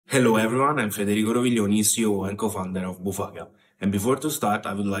Hello everyone, I'm Federico Roviglioni, CEO and co-founder of Bufaga. And before to start,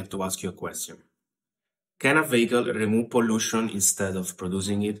 I would like to ask you a question. Can a vehicle remove pollution instead of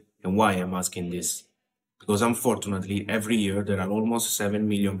producing it? And why I'm asking this? Because unfortunately, every year there are almost 7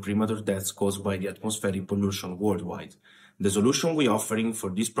 million premature deaths caused by the atmospheric pollution worldwide. The solution we're offering for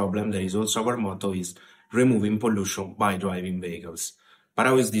this problem, that is also our motto, is removing pollution by driving vehicles. But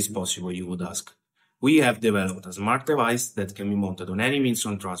how is this possible, you would ask? We have developed a smart device that can be mounted on any means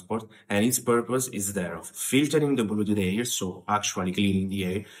of transport, and its purpose is that of filtering the polluted air, so actually cleaning the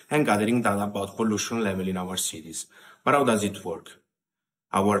air, and gathering data about pollution level in our cities. But how does it work?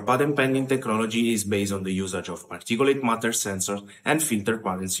 Our patent-pending technology is based on the usage of particulate matter sensors and filter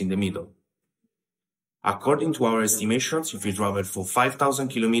panels in the middle. According to our estimations, if we travel for 5,000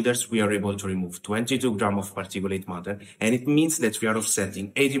 kilometers, we are able to remove 22 grams of particulate matter, and it means that we are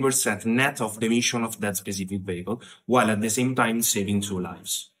offsetting 80% net of the emission of that specific vehicle, while at the same time saving 2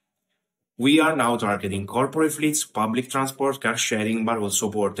 lives. We are now targeting corporate fleets, public transport, car sharing, but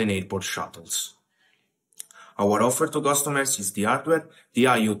also port and airport shuttles. Our offer to customers is the hardware, the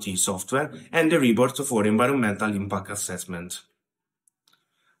IoT software, and the report for environmental impact assessment.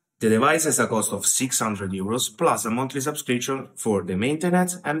 The device has a cost of €600 plus a monthly subscription for the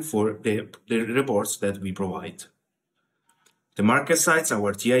maintenance and for the reports that we provide. The market size,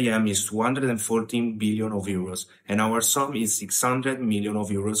 our TIM, is 214 billion euros, and our sum is 600 million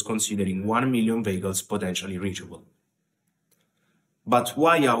euros, considering 1 million vehicles potentially reachable. But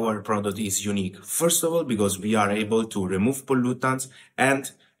why our product is unique? First of all, because we are able to remove pollutants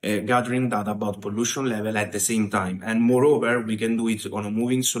and gathering data about pollution level at the same time. And moreover, we can do it on a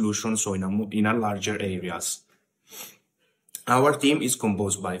moving solution, so in a larger areas. Our team is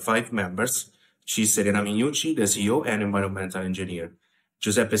composed by 5 members. She's Serena Mignucci, the CEO and environmental engineer.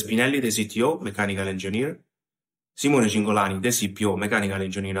 Giuseppe Spinelli, the CTO, mechanical engineer. Simone Cingolani, the CPO, mechanical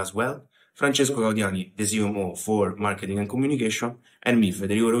engineer as well. Francesco Gaudiani, the CMO for marketing and communication. And me,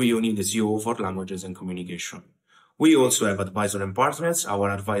 Federico Roviglioni, the CEO for languages and communication. We also have advisor and partners,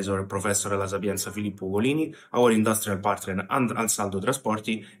 our advisor Professor La Sapienza Filippo Ugolini, our industrial partner Ansaldo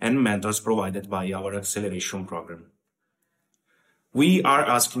Trasporti, and mentors provided by our acceleration program. We are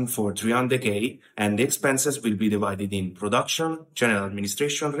asking for 300K, and the expenses will be divided in production, general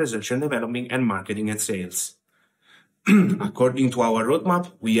administration, research and development, and marketing and sales. According to our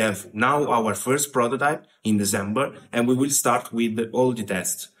roadmap, we have now our first prototype in December, and we will start with all the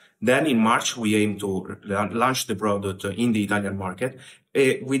tests. Then in March, we aim to launch the product in the Italian market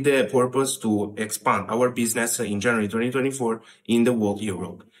with the purpose to expand our business in January 2024 in the whole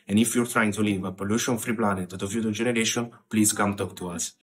Europe. And if you're trying to leave a pollution-free planet to future generation, please come talk to us.